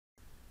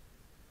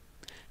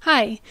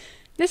Hi,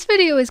 this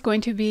video is going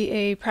to be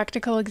a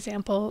practical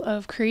example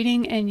of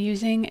creating and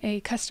using a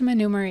custom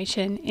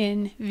enumeration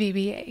in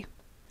VBA.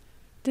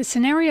 The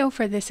scenario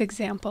for this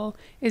example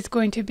is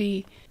going to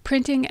be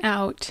printing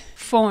out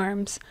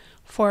forms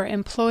for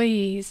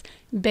employees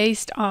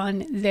based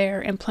on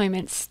their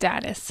employment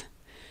status.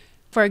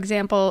 For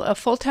example, a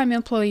full-time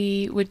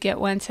employee would get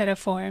one set of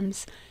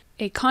forms,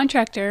 a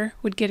contractor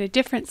would get a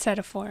different set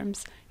of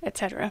forms,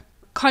 etc.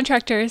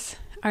 Contractors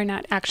are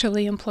not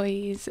actually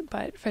employees,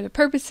 but for the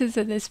purposes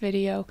of this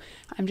video,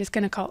 I'm just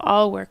going to call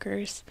all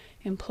workers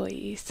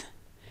employees.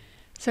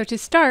 So to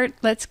start,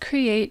 let's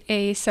create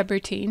a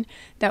subroutine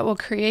that will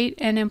create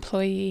an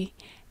employee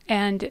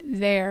and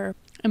their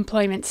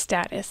employment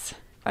status.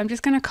 I'm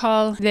just going to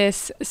call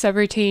this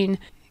subroutine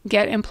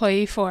Get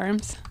Employee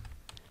Forms,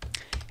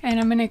 and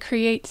I'm going to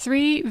create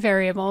three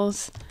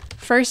variables: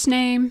 first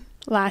name,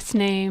 last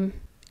name,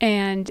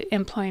 and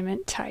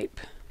employment type.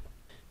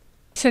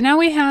 So now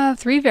we have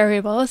three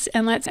variables,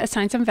 and let's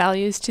assign some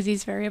values to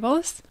these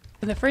variables.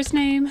 The first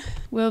name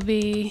will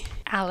be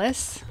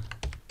Alice,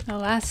 the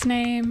last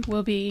name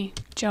will be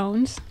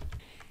Jones,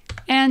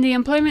 and the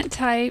employment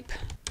type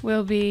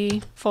will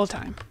be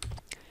full-time.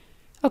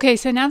 Okay,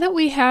 so now that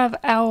we have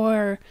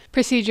our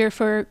procedure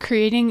for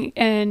creating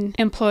an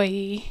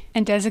employee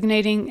and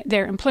designating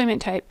their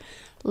employment type,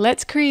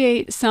 let's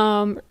create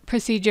some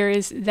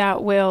procedures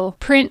that will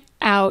print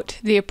out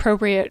the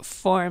appropriate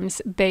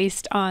forms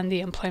based on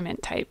the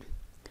employment type.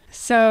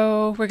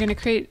 So we're going to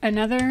create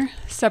another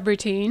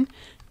subroutine.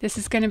 This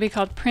is going to be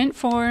called print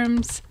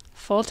forms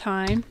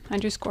full-time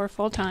 _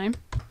 full-time.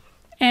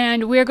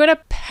 And we're going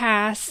to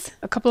pass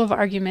a couple of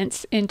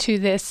arguments into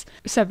this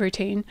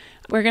subroutine.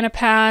 We're going to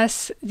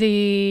pass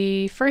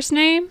the first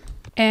name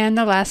and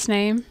the last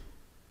name.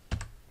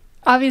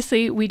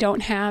 Obviously, we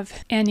don't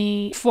have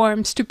any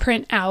forms to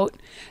print out,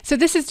 so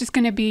this is just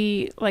going to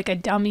be like a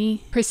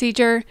dummy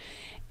procedure,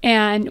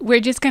 and we're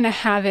just going to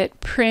have it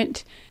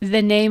print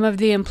the name of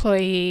the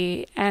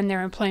employee and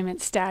their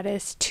employment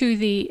status to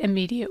the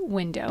immediate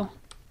window.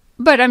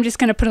 But I'm just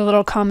going to put a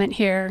little comment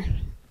here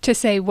to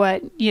say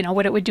what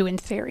it would do in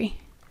theory.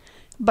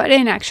 But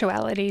in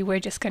actuality, we're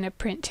just going to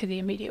print to the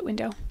immediate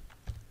window.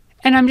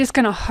 And I'm just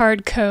going to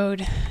hard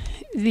code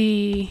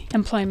the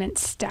employment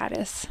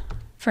status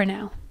for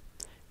now.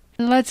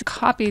 Let's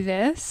copy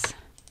this,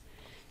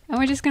 and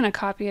we're just going to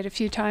copy it a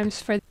few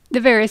times for the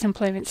various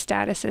employment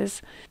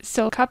statuses.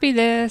 So copy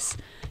this,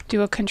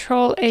 do a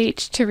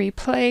Control-H to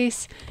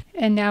replace,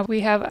 and now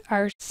we have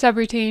our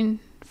subroutine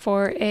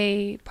for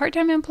a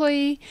part-time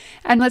employee,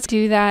 and let's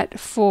do that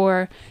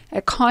for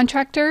a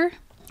contractor,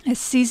 a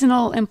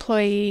seasonal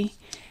employee,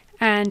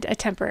 and a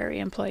temporary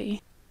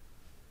employee.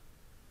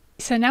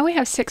 So now we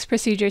have 6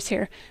 procedures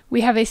here.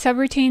 We have a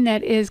subroutine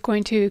that is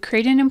going to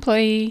create an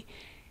employee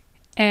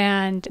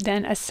and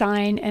then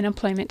assign an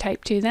employment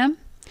type to them.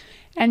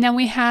 And then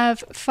we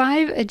have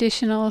 5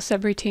 additional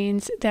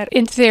subroutines that,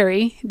 in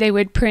theory, they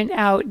would print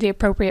out the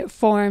appropriate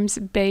forms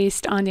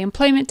based on the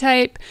employment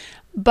type,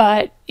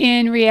 but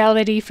in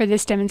reality, for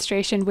this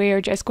demonstration, we are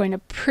just going to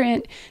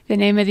print the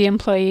name of the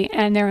employee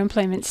and their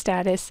employment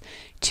status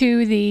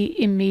to the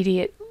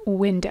immediate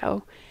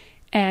window.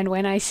 And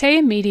when I say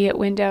immediate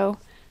window,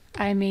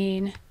 I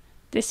mean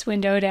this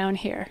window down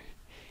here.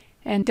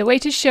 And the way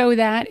to show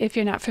that, if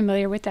you're not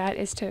familiar with that,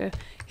 is to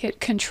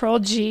hit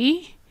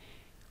Control-G,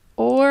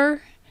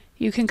 or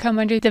you can come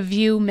under the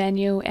View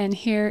menu, and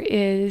here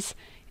is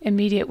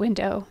Immediate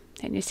Window,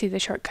 and you see the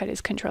shortcut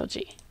is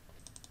Control-G.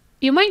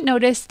 You might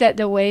notice that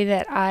the way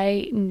that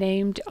I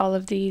named all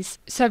of these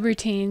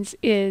subroutines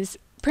is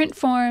print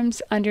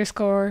forms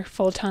 _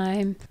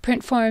 full-time,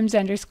 print forms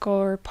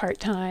 _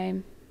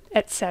 part-time,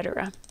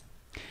 etc.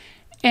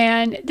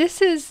 And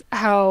this is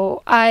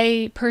how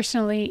I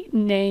personally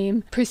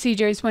name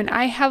procedures when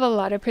I have a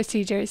lot of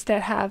procedures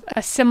that have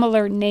a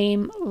similar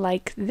name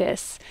like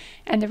this.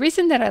 And the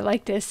reason that I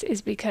like this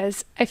is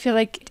because I feel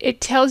like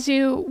it tells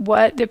you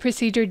what the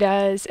procedure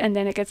does, and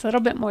then it gets a little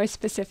bit more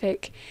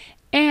specific,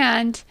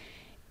 and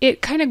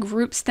it kind of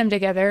groups them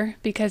together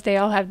because they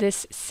all have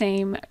this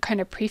same kind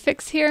of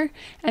prefix here.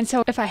 And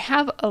so if I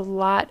have a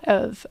lot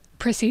of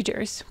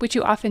procedures, which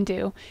you often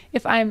do,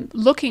 if I'm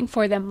looking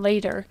for them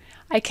later,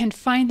 I can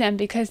find them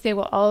because they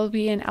will all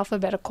be in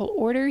alphabetical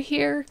order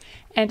here.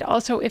 And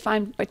also, if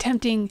I'm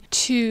attempting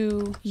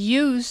to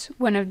use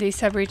one of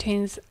these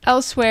subroutines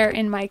elsewhere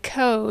in my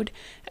code,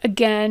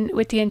 again,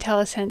 with the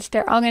IntelliSense,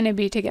 they're all going to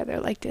be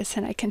together like this,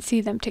 and I can see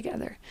them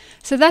together.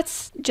 So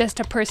that's just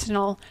a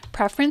personal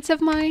preference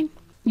of mine.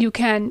 You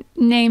can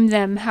name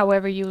them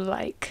however you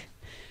like.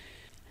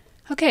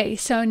 Okay,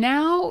 so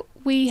now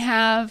we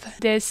have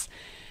this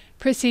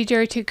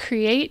procedure to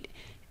create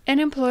an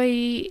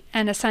employee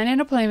and assign an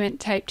employment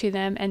type to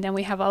them, and then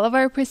we have all of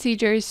our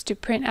procedures to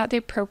print out the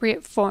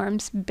appropriate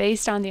forms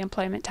based on the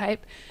employment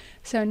type.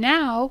 So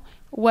now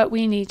what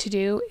we need to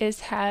do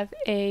is have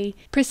a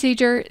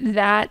procedure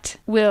that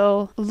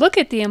will look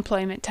at the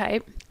employment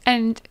type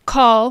and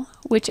call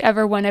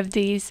whichever one of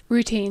these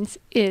routines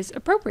is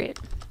appropriate.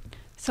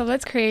 So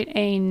let's create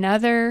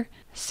another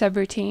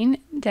subroutine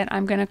that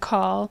I'm going to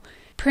call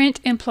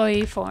print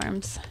employee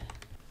forms.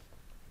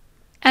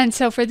 And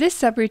so for this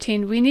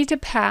subroutine, we need to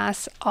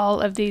pass all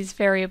of these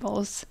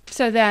variables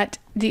so that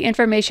the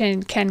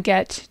information can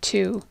get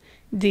to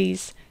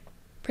these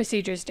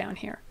procedures down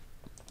here.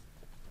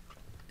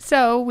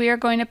 So we are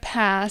going to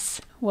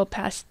pass, we'll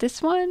pass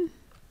this one,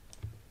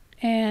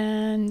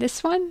 and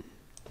this one,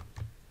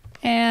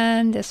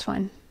 and this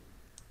one.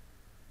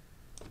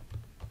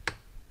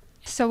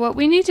 So what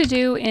we need to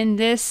do in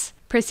this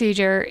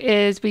procedure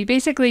is we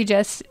basically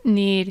just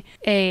need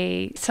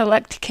a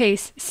select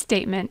case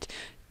statement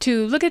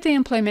to look at the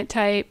employment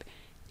type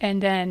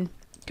and then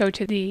go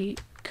to the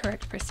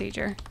correct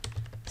procedure.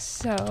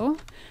 So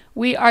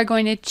we are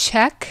going to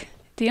check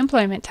the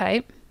employment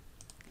type.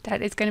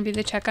 That is going to be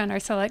the check on our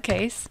select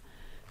case.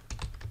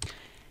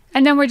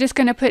 And then we're just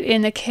going to put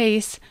in the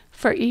case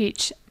for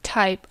each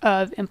type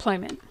of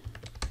employment.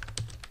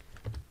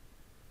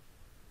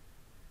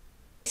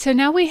 So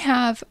now we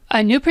have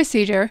a new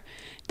procedure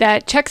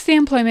that checks the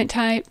employment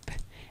type,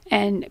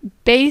 and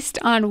based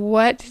on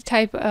what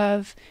type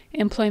of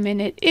employment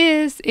it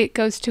is, it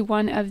goes to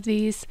one of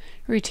these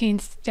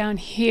routines down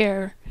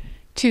here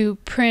to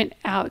print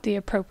out the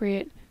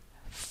appropriate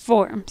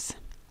forms.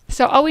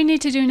 So all we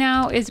need to do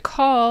now is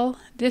call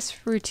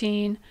this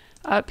routine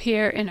up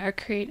here in our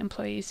create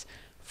employees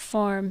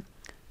form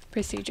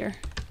procedure.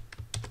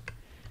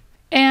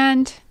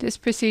 And this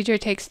procedure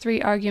takes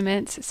 3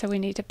 arguments, so we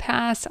need to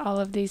pass all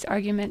of these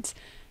arguments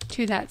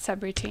to that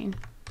subroutine.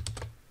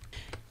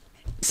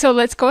 So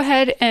let's go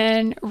ahead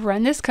and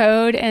run this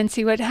code and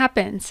see what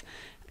happens.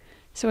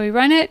 So we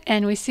run it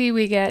and we see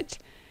we get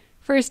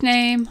first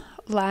name,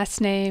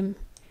 last name,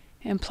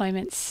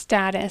 employment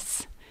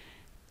status.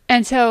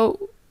 And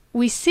so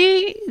we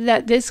see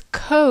that this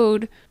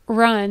code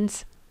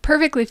runs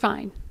perfectly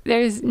fine.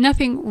 There's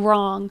nothing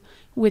wrong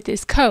with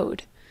this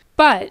code,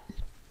 but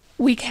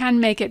we can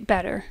make it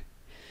better.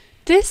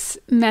 This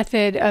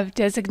method of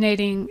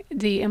designating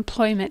the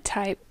employment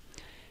type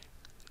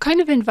kind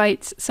of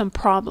invites some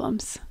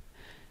problems.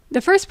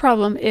 The first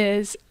problem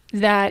is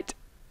that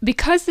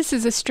because this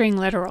is a string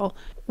literal,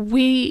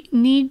 we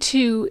need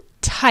to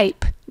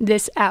type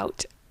this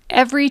out.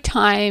 Every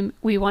time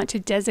we want to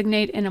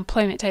designate an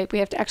employment type, we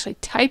have to actually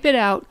type it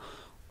out,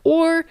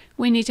 or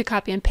we need to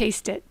copy and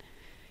paste it.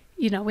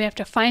 You know, we have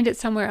to find it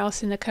somewhere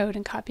else in the code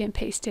and copy and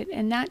paste it,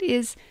 and that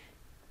is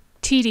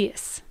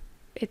tedious.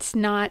 It's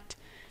not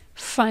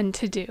fun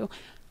to do.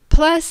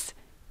 Plus,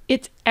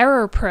 it's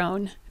error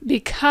prone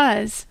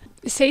because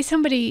say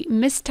somebody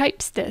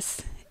mistypes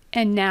this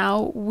and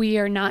now we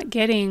are not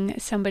getting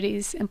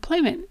somebody's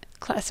employment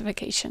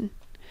classification.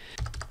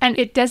 And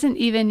it doesn't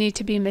even need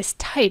to be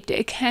mistyped.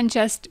 It can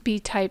just be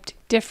typed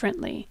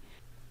differently.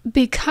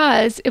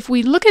 Because if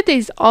we look at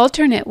these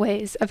alternate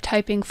ways of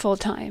typing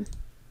full-time,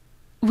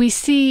 we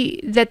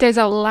see that there's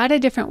a lot of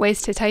different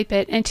ways to type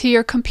it. And to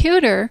your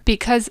computer,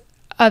 because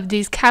of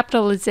these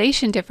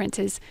capitalization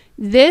differences,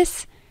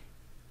 this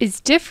is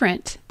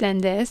different than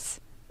this,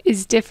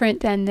 is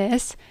different than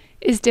this,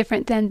 is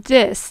different than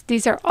this.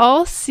 These are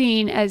all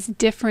seen as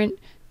different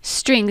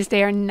strings.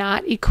 They are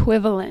not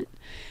equivalent.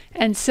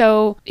 And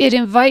so it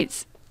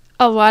invites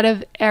a lot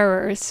of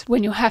errors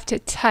when you have to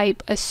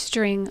type a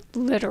string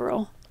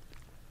literal.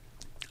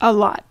 A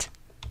lot.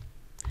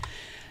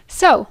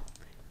 So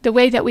the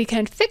way that we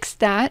can fix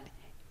that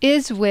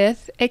is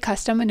with a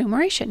custom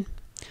enumeration.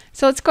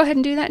 So let's go ahead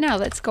and do that now.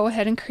 Let's go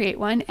ahead and create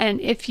one. And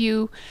if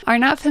you are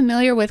not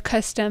familiar with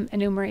custom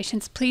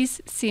enumerations, please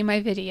see my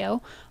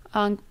video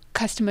on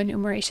custom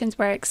enumerations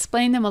where I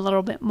explain them a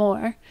little bit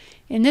more.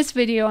 In this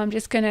video, I'm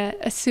just going to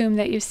assume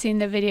that you've seen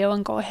the video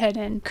and go ahead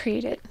and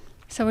create it.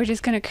 So we're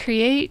just going to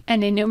create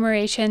an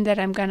enumeration that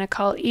I'm going to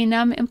call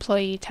enum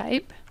employee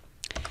type.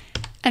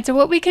 And so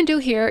what we can do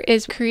here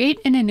is create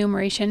an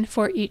enumeration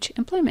for each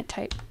employment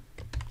type.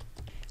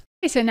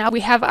 Okay, so now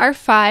we have our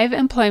 5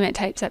 employment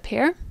types up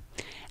here.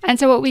 And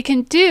so what we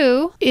can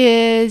do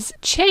is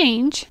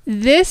change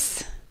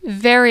this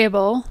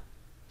variable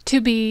to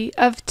be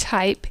of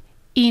type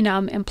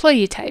enum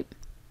employee type.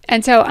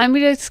 And so I'm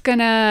just going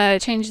to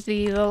change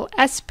the little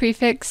s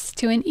prefix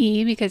to an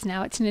e because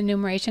now it's an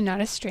enumeration,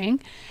 not a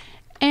string.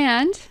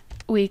 And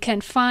we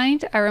can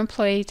find our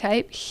employee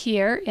type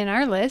here in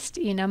our list,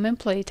 enum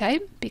employee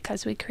type,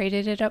 because we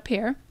created it up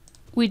here.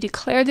 We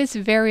declare this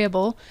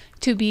variable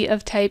to be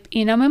of type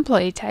enum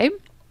employee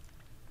type.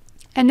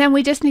 And then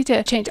we just need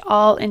to change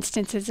all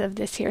instances of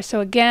this here. So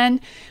again,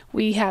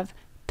 we have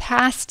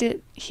passed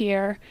it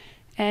here,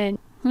 and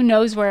who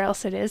knows where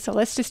else it is. So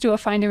let's just do a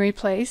find and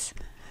replace.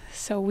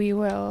 So we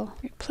will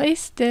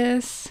replace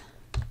this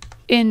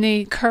in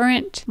the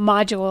current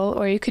module,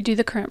 or you could do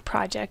the current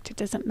project, it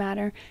doesn't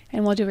matter.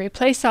 And we'll do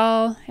replace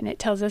all, and it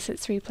tells us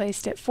it's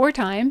replaced it 4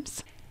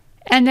 times.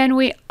 And then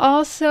we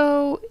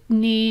also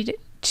need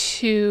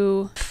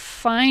to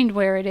find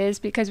where it is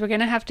because we're going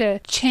to have to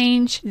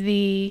change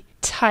the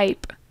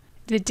type,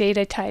 the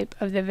data type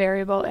of the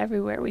variable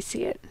everywhere we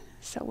see it.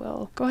 So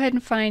we'll go ahead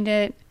and find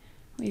it.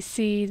 We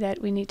see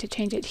that we need to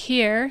change it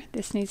here.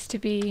 This needs to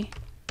be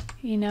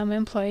enum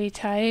employee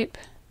type.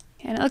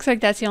 And it looks like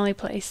that's the only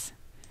place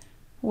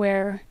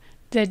where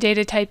the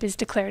data type is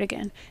declared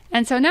again.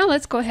 And so now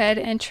let's go ahead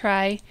and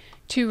try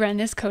to run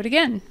this code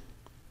again.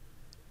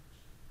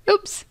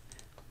 Oops,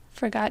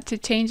 forgot to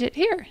change it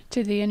here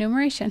to the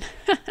enumeration.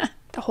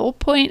 The whole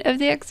point of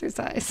the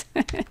exercise.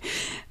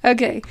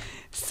 Okay,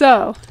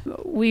 so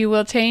we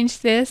will change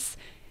this.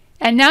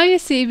 And now you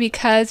see,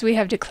 because we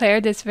have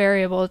declared this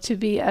variable to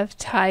be of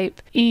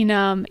type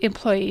enum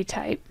employee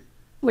type,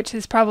 which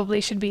is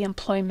probably should be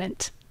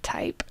employment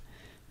type,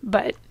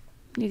 but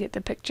you get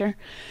the picture.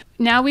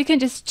 Now we can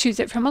just choose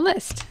it from a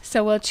list.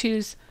 So we'll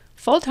choose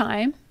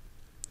full-time.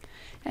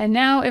 And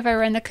now if I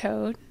run the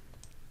code,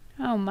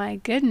 oh my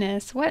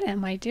goodness, what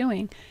am I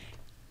doing?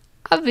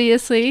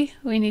 Obviously,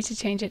 we need to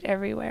change it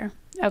everywhere.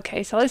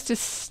 Okay, so let's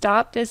just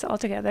stop this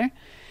altogether.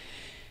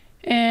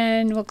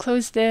 And we'll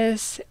close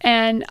this.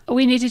 And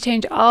we need to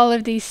change all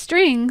of these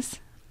strings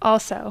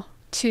also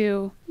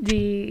to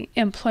the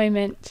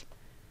employment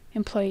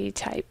employee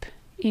type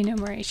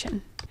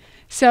enumeration.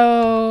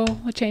 So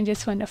we'll change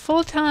this one to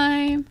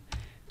full-time,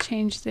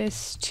 change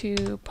this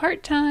to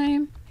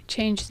part-time,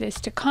 change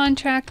this to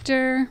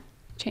contractor,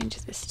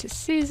 change this to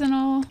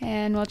seasonal,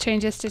 and we'll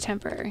change this to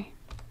temporary.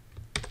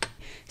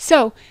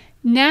 So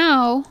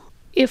now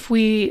if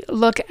we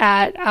look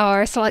at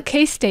our select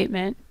case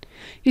statement,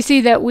 you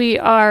see that we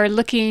are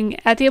looking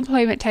at the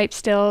employment type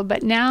still,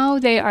 but now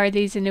they are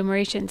these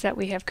enumerations that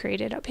we have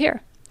created up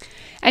here.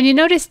 And you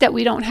notice that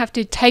we don't have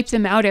to type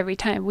them out every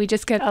time. We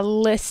just get a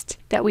list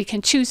that we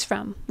can choose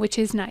from, which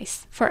is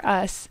nice for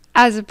us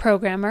as a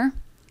programmer.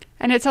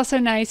 And it's also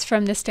nice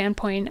from the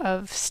standpoint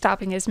of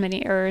stopping as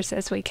many errors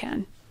as we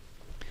can.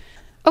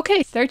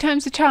 Okay, third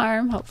time's the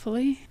charm,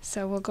 hopefully.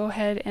 So we'll go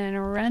ahead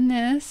and run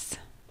this.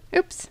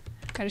 Oops,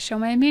 got to show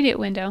my immediate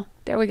window.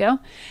 There we go.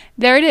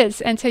 There it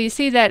is. And so you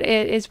see that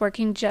it is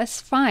working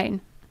just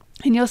fine.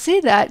 And you'll see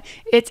that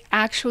it's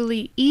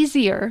actually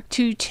easier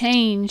to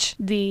change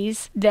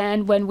these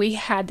than when we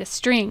had the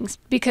strings,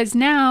 because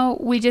now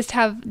we just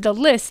have the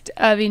list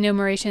of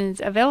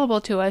enumerations available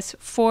to us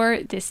for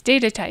this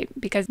data type,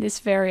 because this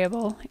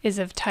variable is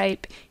of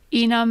type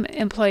enum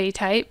employee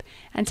type.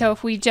 And so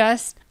if we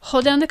just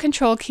hold down the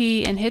control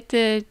key and hit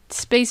the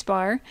space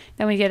bar,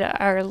 then we get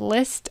our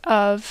list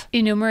of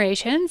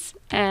enumerations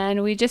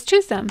and we just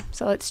choose them.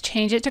 So let's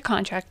change it to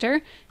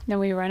contractor. Then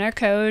we run our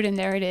code and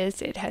there it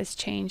is. It has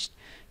changed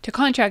to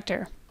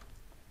contractor.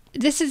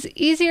 This is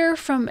easier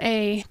from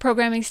a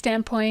programming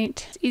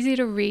standpoint. It's easy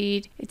to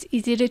read. It's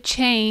easy to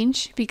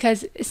change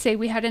because say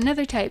we had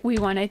another type. We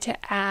wanted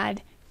to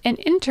add an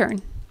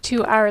intern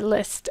to our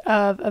list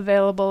of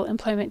available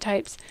employment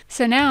types.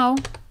 So now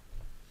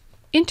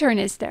intern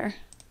is there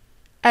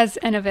as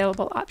an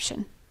available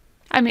option.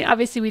 I mean,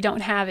 obviously we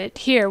don't have it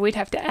here. We'd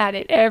have to add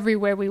it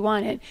everywhere we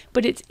want it,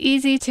 but it's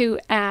easy to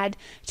add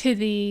to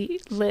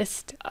the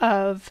list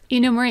of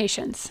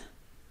enumerations.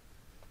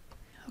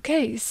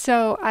 Okay,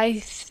 so I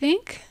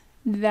think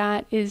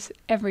that is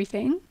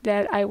everything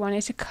that I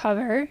wanted to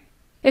cover.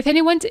 If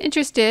anyone's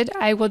interested,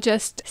 I will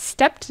just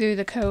step through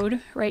the code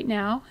right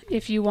now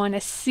if you want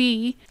to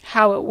see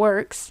how it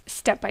works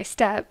step by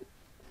step.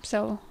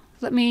 So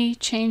let me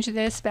change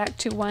this back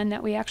to one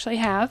that we actually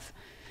have.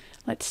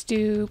 Let's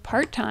do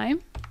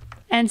part-time.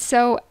 And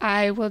so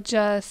I will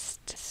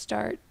just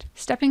start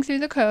stepping through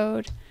the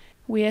code.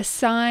 We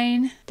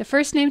assign the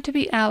first name to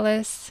be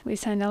Alice. We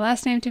assign the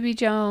last name to be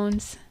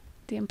Jones.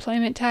 The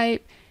employment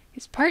type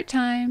is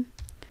part-time.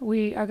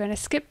 We are going to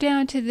skip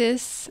down to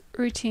this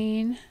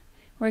routine.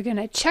 We're going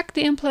to check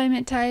the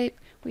employment type.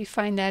 We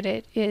find that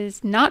it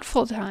is not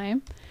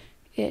full-time.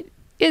 It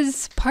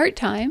is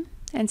part-time.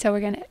 And so we're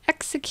going to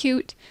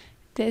execute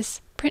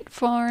this print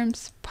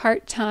forms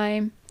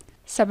part-time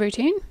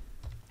subroutine.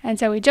 And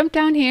so we jump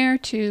down here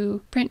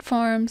to print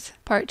forms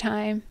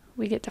part-time.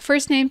 We get the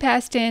first name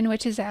passed in,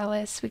 which is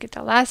Alice. We get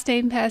the last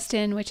name passed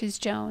in, which is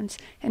Jones.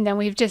 And then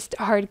we've just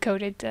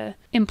hard-coded the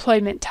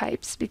employment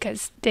types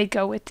because they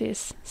go with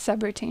this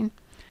subroutine.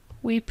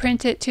 We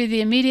print it to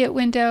the immediate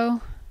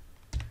window.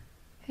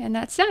 And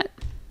that's it.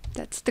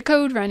 That's the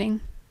code running.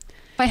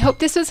 I hope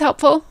this was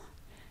helpful.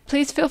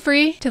 Please feel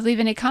free to leave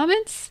any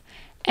comments.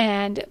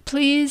 And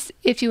please,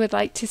 if you would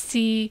like to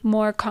see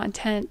more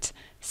content,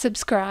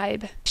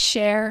 subscribe,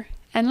 share,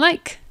 and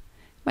like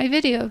my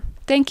video.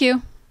 Thank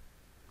you.